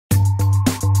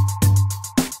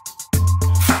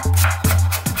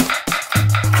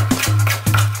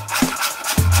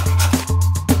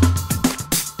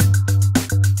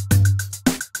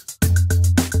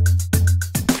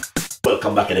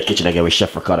in the kitchen again with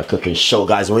Chef Ricardo cooking show,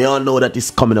 guys. We all know that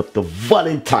it's coming up to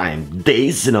Valentine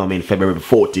days, you know what I mean, February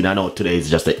 14. I know today is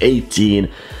just the 18th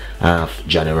of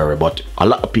January, but a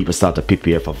lot of people start to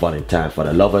prepare for Valentine for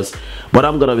the lovers. But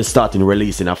I'm gonna be starting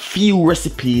releasing a few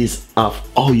recipes of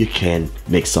how you can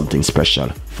make something special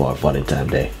for Valentine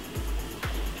Day.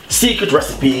 Secret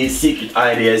recipes, secret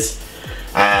ideas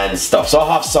and stuff. So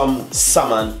I have some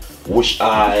salmon which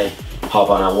I have,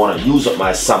 and I want to use up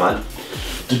my salmon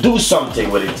to do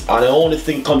something with it, and the only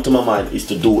thing come to my mind is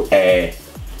to do a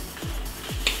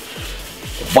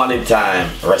Valentine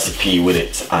recipe with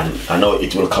it, and I know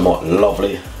it will come out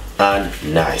lovely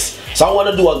and nice. So I want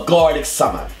to do a garlic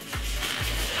salmon,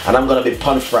 and I'm gonna be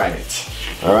pan frying it.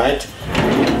 All right,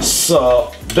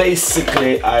 so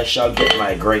basically I shall get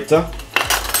my grater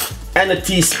and a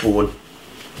teaspoon,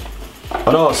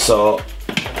 and also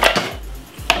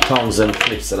tongs and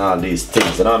clips and all these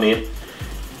things, you know what I mean.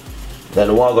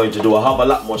 Then what I'm going to do, I have a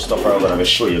lot more stuff I'm going to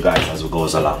show you guys as we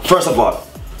goes along. First of all,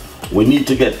 we need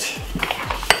to get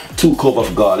 2 cloves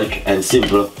of garlic, and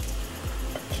simple,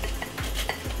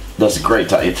 just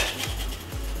grate it.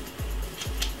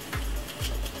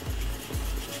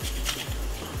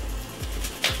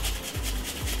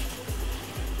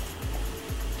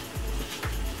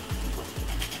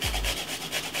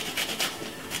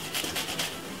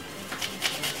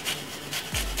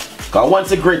 Because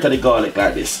once you grate the garlic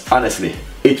like this, honestly,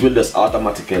 it will just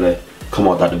automatically come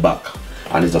out at the back,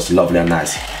 and it's just lovely and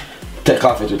nice. Take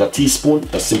off it with a teaspoon,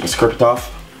 just simply scrape it off,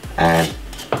 and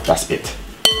that's it.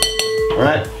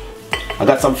 Alright, I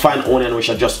got some fine onion which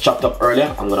I just chopped up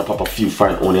earlier. I'm gonna pop a few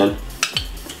fine onion.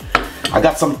 I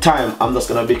got some thyme. I'm just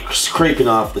gonna be scraping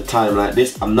off the thyme like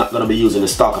this. I'm not gonna be using the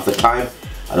stalk of the thyme.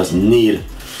 I just need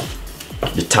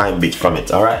the thyme bit from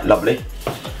it. Alright, lovely.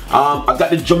 I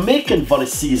got the Jamaican Valley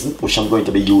season which I'm going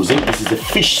to be using. This is the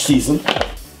fish season,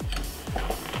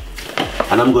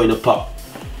 and I'm going to pop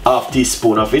half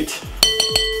teaspoon of it.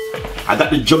 I got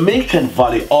the Jamaican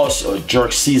Valley also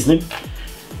jerk seasoning.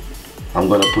 I'm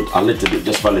going to put a little bit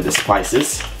just for the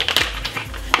spices.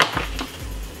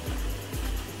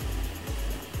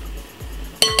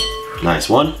 Nice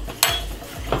one.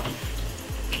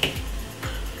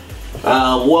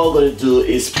 What we're going to do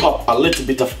is pop a little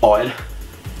bit of oil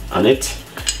on it,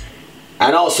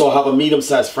 and also have a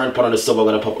medium-sized frying pan on the stove. I'm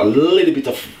going to pop a little bit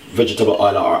of vegetable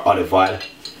oil or olive oil.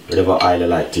 Whatever oil you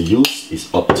like to use is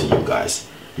up to you guys.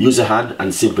 Use your hand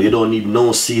and simple. You don't need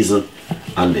no season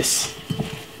on this.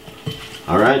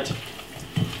 Alright,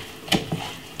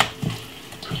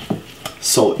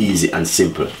 so easy and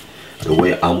simple the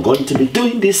way I'm going to be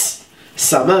doing this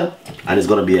salmon, and it's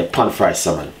going to be a pan fried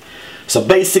salmon. So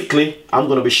basically I'm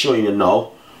going to be showing you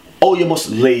now how you must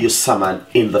lay your salmon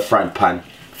in the frying pan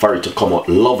for it to come out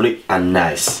lovely and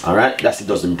nice. Alright, that's it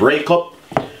doesn't break up,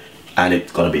 and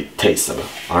it's gonna be tasteable.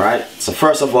 Alright, so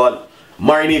first of all,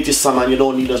 marinate your salmon. You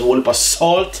don't need a whole heap of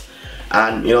salt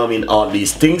and, you know what I mean, all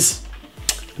these things.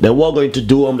 Then what I'm going to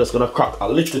do, I'm just gonna crack a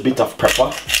little bit of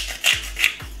pepper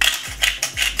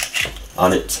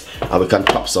on it, and we can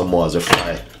pop some more as the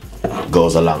fry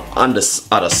goes along on this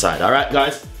other side. Alright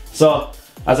guys, so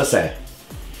as I say,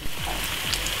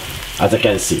 as you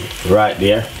can see right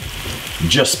there,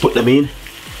 just put them in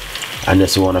and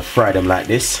just want to fry them like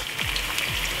this,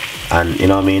 and you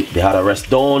know what I mean, they had a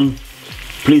rest down.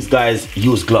 Please guys,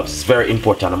 use gloves, it's very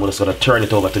important. I'm just going to turn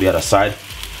it over to the other side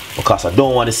because I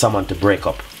don't want the salmon to break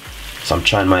up, so I'm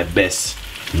trying my best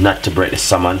not to break the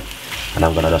salmon, and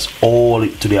I'm going to just hold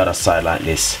it to the other side like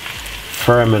this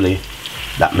firmly.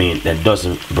 That means it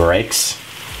doesn't breaks,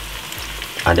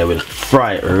 and they will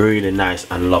fry really nice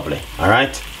and lovely.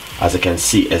 Alright, as you can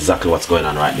see exactly what's going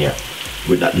on right there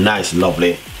with that nice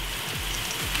lovely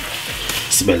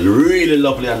smell, really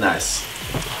lovely and nice.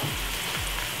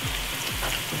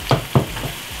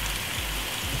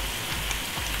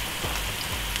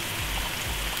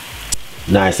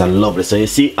 Nice and lovely. So you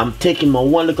see, I'm taking my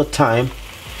one little time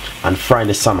and frying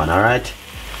the salmon. Alright,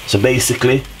 so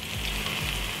basically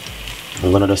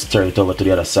I'm gonna just turn it over to the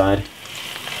other side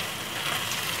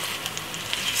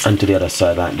and to the other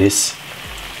side like this,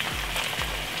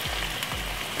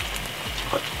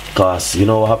 because you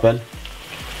know what happened,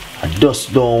 I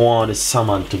just don't want the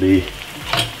salmon to be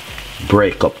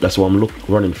break up. That's what I'm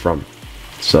running from.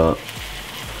 So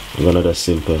I'm gonna just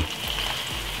simple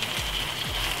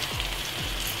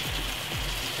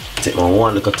take my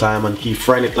one little time and keep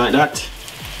frying it like that.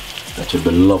 That should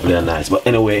be lovely and nice. But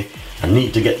anyway, I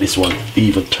need to get this one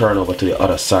even turn over to the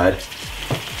other side.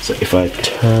 So if I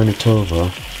turn it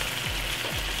over,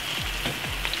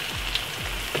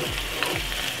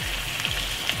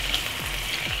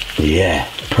 yeah,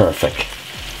 perfect.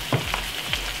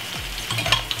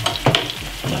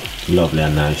 Lovely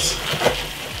and nice.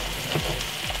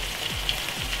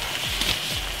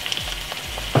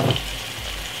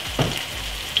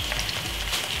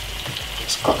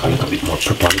 Let's crack a little bit more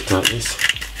pepper on it like this.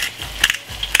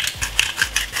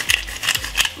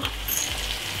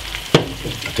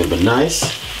 That will be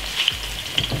nice.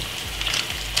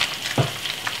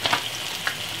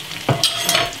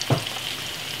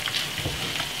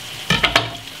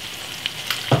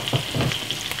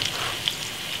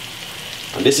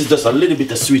 This is just a little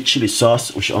bit of sweet chili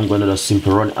sauce, which I'm going to just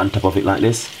simply run on top of it like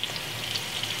this.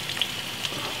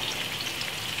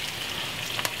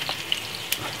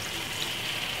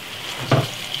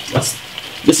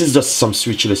 This is just some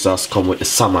sweet chili sauce come with the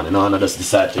salmon, and I just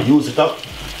decided to use it up.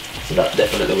 So that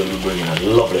definitely will be bringing a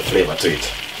lovely flavor to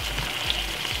it.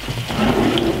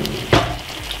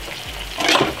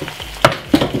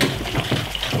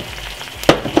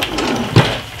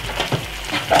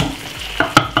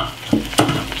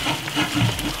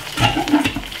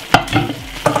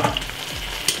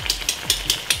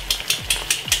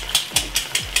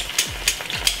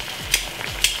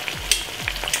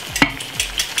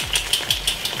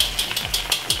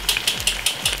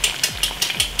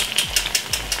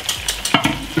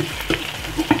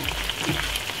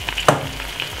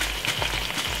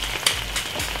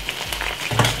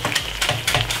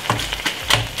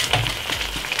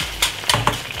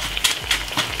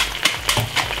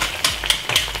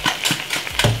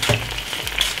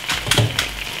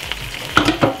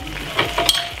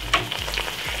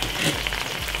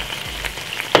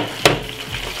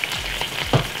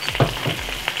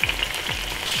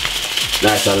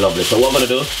 Nice and lovely. So what I'm going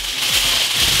to do,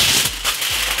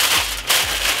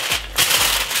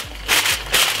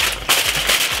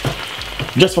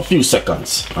 just for a few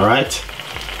seconds, alright?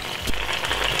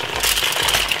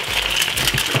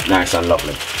 Nice and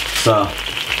lovely. So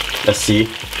let's see.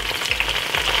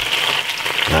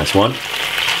 Nice one.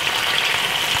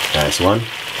 Nice one.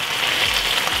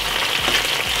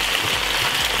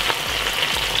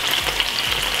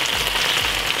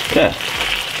 Yeah.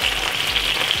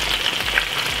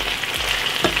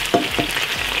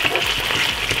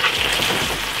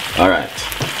 Alright,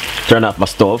 turn off my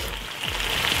stove.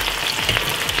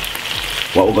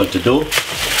 What we're going to do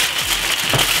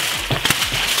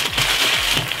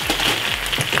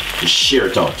is shear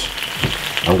it out.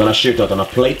 I'm going to shear it out on a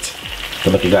plate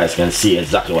so that you guys can see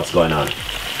exactly what's going on.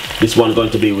 This one's going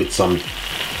to be with some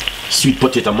sweet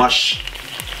potato mash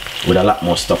with a lot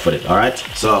more stuff with it. Alright,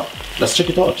 so let's check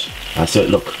it out and see how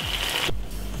it look.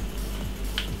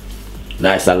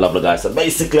 Nice and lovely, guys. So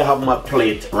basically I have my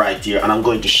plate right here and I'm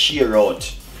going to shear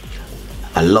out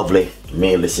a lovely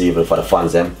meal this evening for the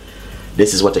fans them.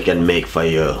 This is what you can make for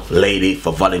your lady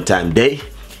for Valentine Day.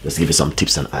 Let's give you some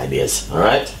tips and ideas.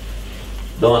 Alright,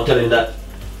 don't tell him that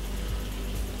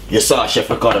you saw Chef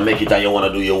Ricardo make it and you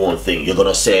want to do your own thing. You're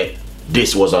gonna say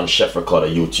this was on Chef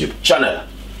Ricardo YouTube channel.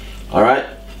 Alright,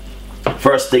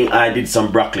 first thing, I did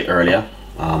some broccoli earlier.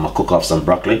 I cook off some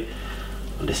broccoli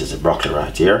and this is the broccoli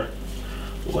right here.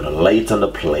 We're gonna lay it on the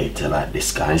plate like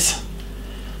this, guys.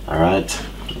 Alright,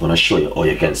 I'm gonna show you how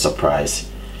you can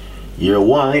surprise your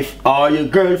wife or your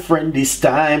girlfriend this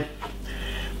time.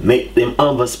 Make them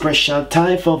have a special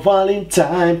time for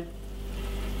Valentine.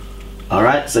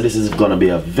 Alright, so this is gonna be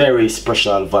a very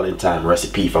special Valentine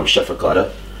recipe from Chef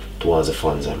Ricardo towards the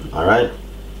fans. Alright,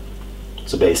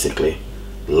 so basically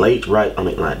lay it right on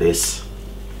it like this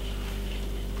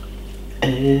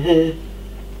and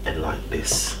like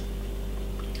this.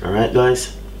 Alright,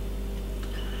 guys,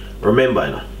 remember,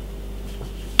 you know,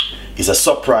 it's a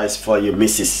surprise for your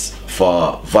missus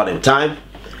for Valentine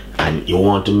and you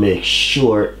want to make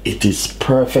sure it is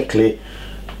perfectly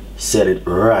set it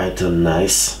right and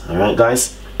nice. Alright,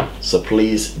 guys, so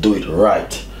please do it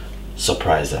right.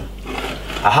 Surprise them.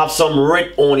 I have some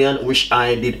red onion which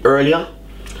I did earlier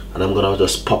and I'm gonna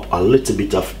just pop a little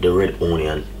bit of the red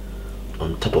onion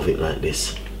on top of it like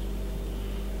this.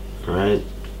 Alright,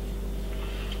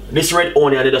 this red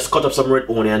onion, I just cut up some red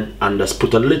onion and just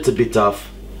put a little bit of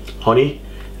honey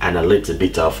and a little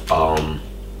bit of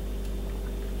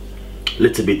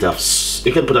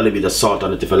you can put a little bit of salt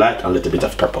on it if you like, and a little bit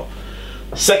of pepper.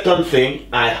 Second thing,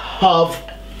 I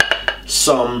have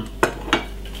some,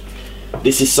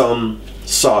 this is some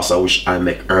salsa which I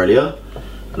make earlier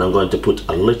and I'm going to put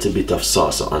a little bit of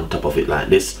salsa on top of it like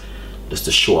this, just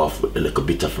to show off with a little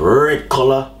bit of red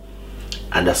color,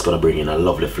 and that's gonna bring in a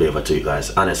lovely flavor to you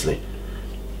guys, honestly.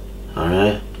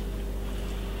 Alright,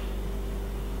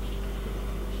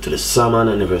 to the salmon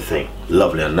and everything,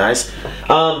 lovely and nice.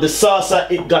 The salsa,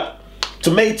 it got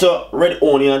tomato, red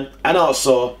onion, and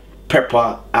also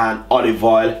pepper and olive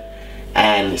oil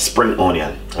and spring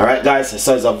onion. Alright guys,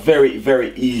 so it's a very,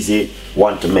 very easy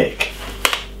one to make.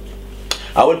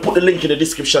 I will put the link in the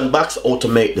description box how to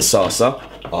make the salsa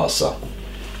also.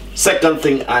 Second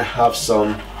thing, I have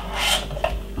some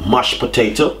mashed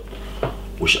potato,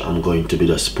 which I'm going to be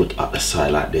just put at the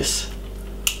side like this.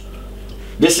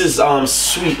 This is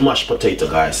sweet mashed potato,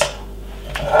 guys.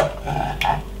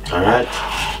 Alright.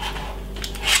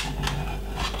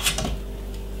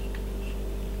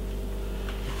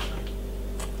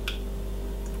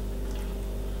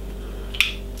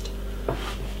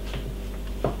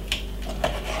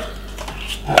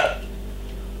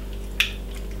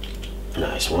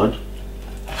 Nice one.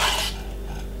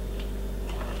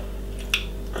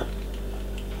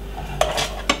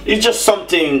 It's just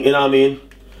something, you know what I mean,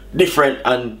 different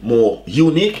and more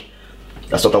unique.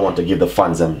 That's what I want to give the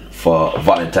fans for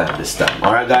Valentine this time.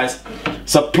 Alright guys,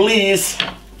 so please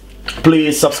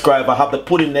subscribe. I have the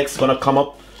pudding next gonna come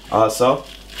up also.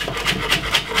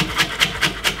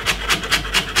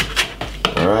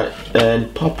 Alright,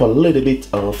 and pop a little bit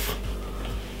of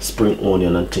spring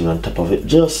onion and thing on top of it,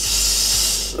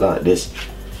 just like this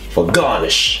for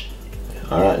garnish.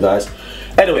 Alright guys,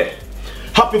 anyway,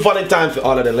 happy Valentine for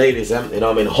all of the ladies, you know what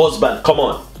I mean. Husband, come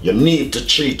on, you need to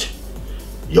treat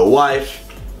your wife,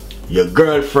 your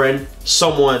girlfriend,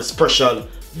 someone special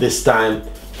this time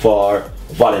for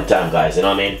Valentine, guys, you know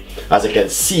what I mean. As you can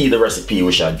see, the recipe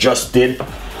which I just did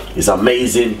is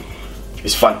amazing,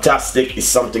 it's fantastic, it's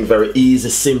something very easy,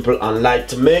 simple and light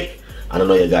to make. And I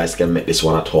know you guys can make this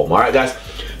one at home. Alright guys,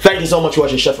 thank you so much for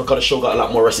watching Chef Ricardo show. Got a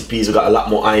lot more recipes, we got a lot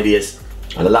more ideas,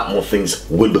 and a lot more things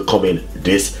will be coming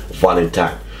this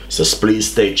Valentine. So please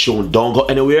stay tuned, don't go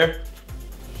anywhere.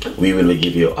 We will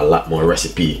give you a lot more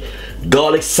recipe.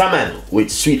 Garlic salmon with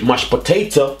sweet mashed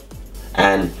potato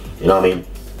and, you know what I mean,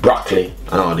 broccoli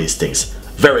and all these things.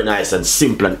 Very nice and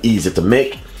simple and easy to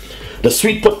make. The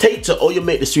sweet potato, how you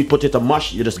make the sweet potato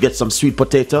mash, you just get some sweet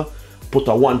potato, put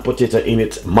a one potato in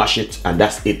it, mash it, and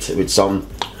that's it, with some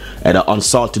either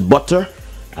unsalted butter,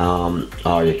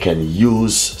 or you can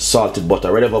use salted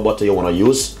butter, whatever butter you want to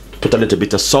use. Put a little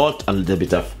bit of salt and a little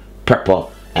bit of pepper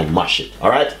and mash it.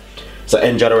 Alright, so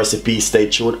enjoy the recipe, stay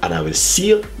tuned, and I will see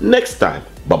you next time.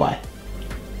 Bye bye.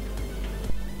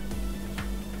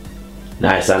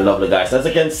 Nice and lovely, guys. As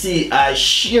you can see, I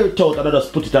shear it out and I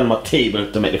just put it on my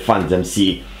table to make the fans them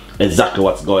see exactly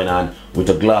what's going on, with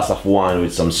a glass of wine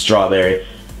with some strawberry.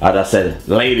 As I said,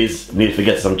 ladies need to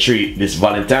get some treat this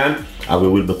Valentine, and we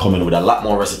will be coming with a lot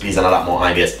more recipes and a lot more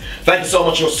ideas. Thank you so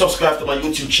much for subscribing to my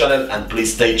YouTube channel, and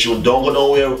please stay tuned, don't go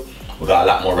nowhere. We got a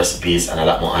lot more recipes and a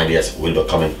lot more ideas will be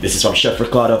coming. This is from Chef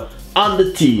Ricardo and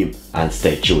the team, and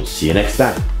stay tuned. See you next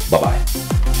time. Bye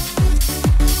bye.